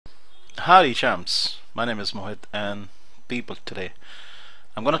Howdy champs, my name is Mohit, and people, today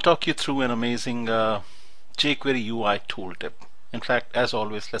I'm going to talk you through an amazing jQuery UI tooltip. In fact, as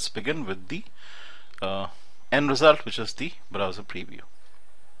always, let's begin with the end result, which is the browser preview.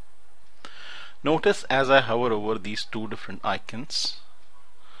 Notice as I hover over these two different icons,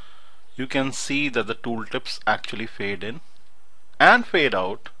 you can see that the tooltips actually fade in and fade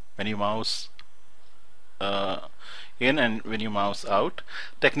out when you mouse in and when you mouse out.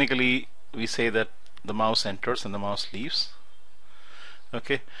 Technically, we say that the mouse enters and the mouse leaves.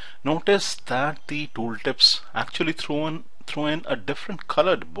 Okay, notice that the tooltips actually throw in a different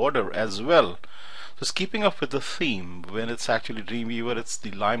colored border as well. So it's keeping up with the theme. When it's actually Dreamweaver, it's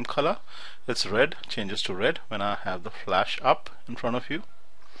the lime color. It's red, changes to red when I have the flash up in front of you.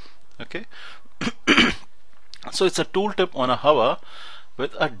 Okay, so it's a tooltip on a hover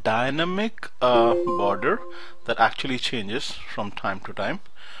with a dynamic border that actually changes from time to time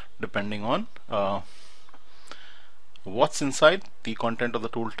depending on what's inside the content of the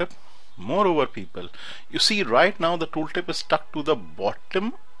tooltip. Moreover, people, you see right now the tooltip is stuck to the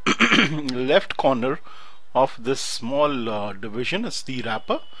bottom left corner of this small division. It's the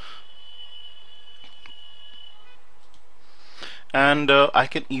wrapper, and I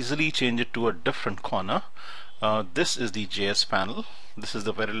can easily change it to a different corner. This is the JS panel. This is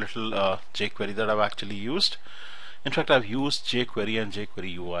the very little jQuery that I've actually used. In fact, I've used jQuery and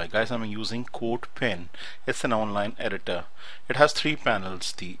jQuery UI. Guys, I'm using CodePen. It's an online editor. It has three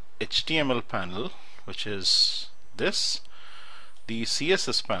panels: the HTML panel, which is this, the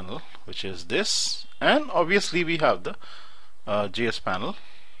CSS panel, which is this, and obviously we have the JS panel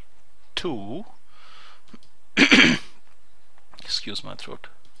too. Excuse my throat.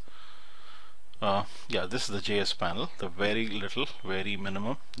 Yeah, this is the JS panel, the very little, very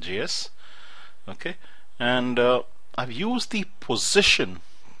minimum JS. Okay, and I've used the position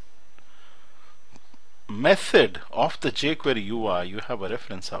method of the jQuery UI. You have a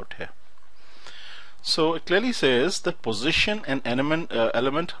reference out here. So it clearly says that position an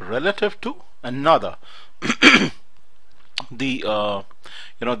element relative to another. The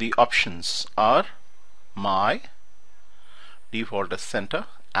the options are my default is center,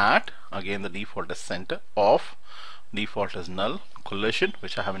 at, again the default is center, off, default is null, collision,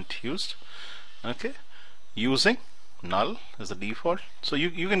 which I haven't used. Okay, using, null is the default. So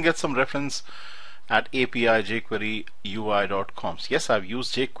you can get some reference at API jQueryUI.com. Yes, I've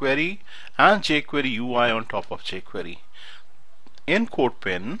used jQuery and jQuery UI on top of jQuery. In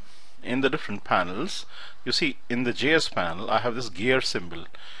CodePen, in the different panels, you see in the JS panel I have this gear symbol,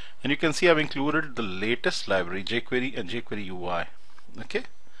 and you can see I've included the latest library, jQuery and jQuery UI. Okay,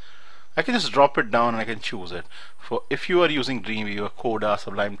 I can just drop it down and I can choose it. For if you are using Dreamweaver, Coda,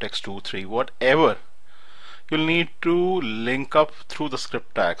 Sublime Text 2, 3, whatever, you'll need to link up through the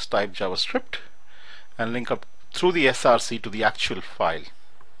script tags, type JavaScript, and link up through the src to the actual file,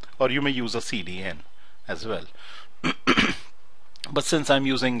 or you may use a CDN as well. But since I'm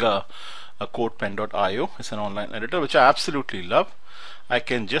using a CodePen.io, it's an online editor which I absolutely love, I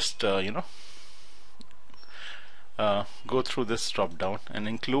can just go through this drop down and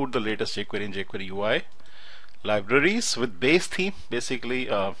include the latest jQuery and jQuery UI libraries with base theme. Basically,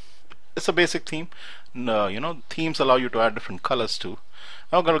 it's a basic theme. Themes allow you to add different colors too.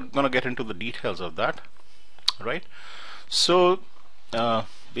 I'm gonna get into the details of that, right? So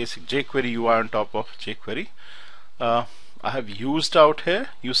basic jQuery UI on top of jQuery. I have used out here.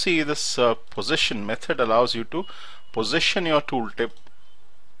 You see this position method allows you to position your tooltip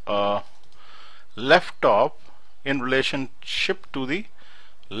left top in relationship to the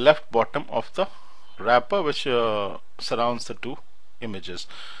left bottom of the wrapper which surrounds the two images.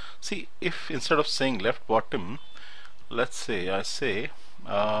 See, if instead of saying left bottom, let's say I say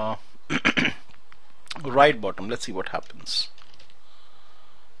right bottom, let's see what happens.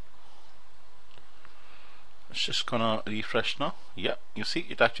 It's just gonna refresh now. Yeah, you see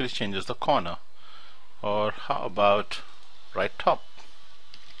it actually changes the corner. Or how about right top?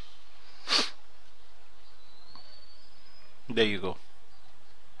 There you go.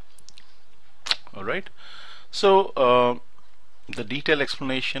 Alright, so the detailed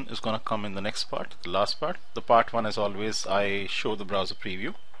explanation is going to come in the next part, the last part. The part one, as always, I show the browser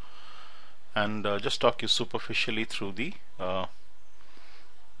preview and just talk you superficially through the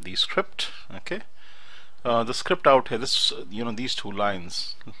script. Okay, the script out here, this these two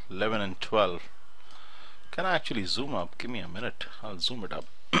lines 11 and 12. Can I actually zoom up? Give me a minute, I'll zoom it up.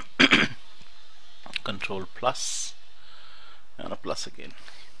 Control plus and a plus again.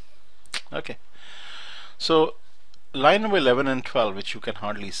 Okay, so line number 11 and 12, which you can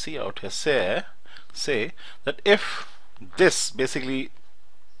hardly see out here, say that if this basically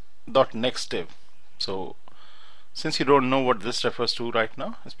dot next div. So since you don't know what this refers to right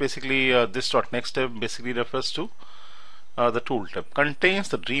now, it's basically this dot next div basically refers to the tooltip contains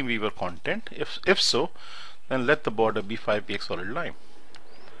the Dreamweaver content. If so, then let the border be 5px solid line.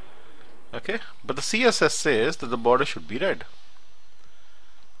 Okay, but the CSS says that the border should be red.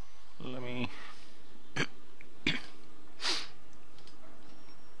 Let me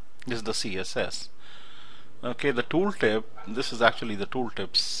this is the CSS. Okay, the tooltip, this is actually the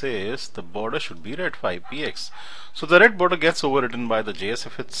tooltip, says the border should be red 5px. So the red border gets overridden by the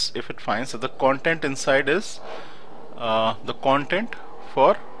JS if it finds that the content inside is the content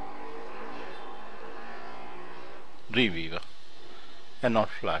for Dreamweaver and not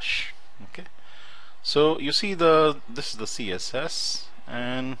Flash. Okay, so you see this is the CSS,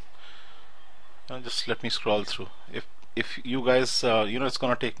 and just let me scroll through. If you guys it's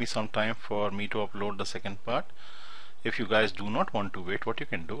gonna take me some time for me to upload the second part. If you guys do not want to wait, what you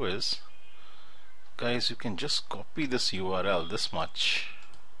can do is, guys, you can just copy this URL this much,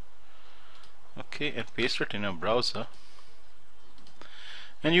 okay, and paste it in your browser,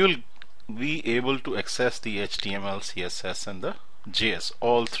 and you will be able to access the HTML, CSS and the JS,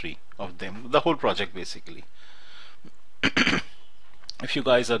 all three of them, the whole project basically. If you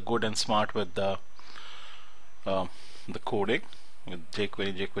guys are good and smart with the coding with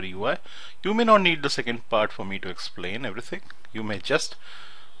JQuery UI, you may not need the second part for me to explain everything. You may just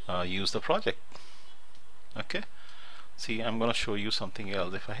use the project. Okay, see, I'm gonna show you something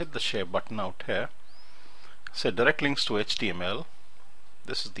else. If I hit the share button out here, say direct links to HTML,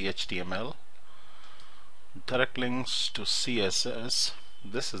 this is the HTML. Direct links to CSS,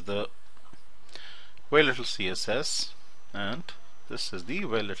 this is the very little CSS, and this is the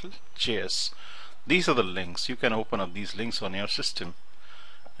very little JS. These are the links. You can open up these links on your system,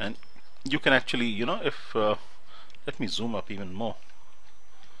 and you can actually, if let me zoom up even more.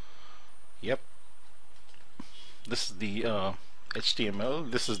 Yep, this is the HTML,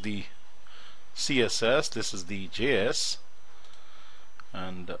 this is the CSS, this is the JS,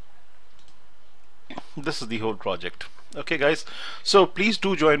 and this is the whole project. Okay guys, so please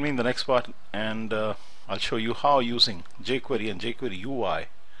do join me in the next part, and I'll show you how using jQuery and jQuery UI,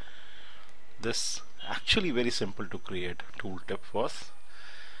 this actually very simple to create tooltip was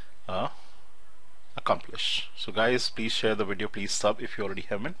accomplished. So guys, please share the video, please sub if you already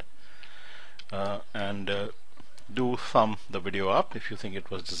haven't, and do thumb the video up if you think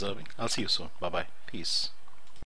it was deserving. I'll see you soon. Bye bye. Peace.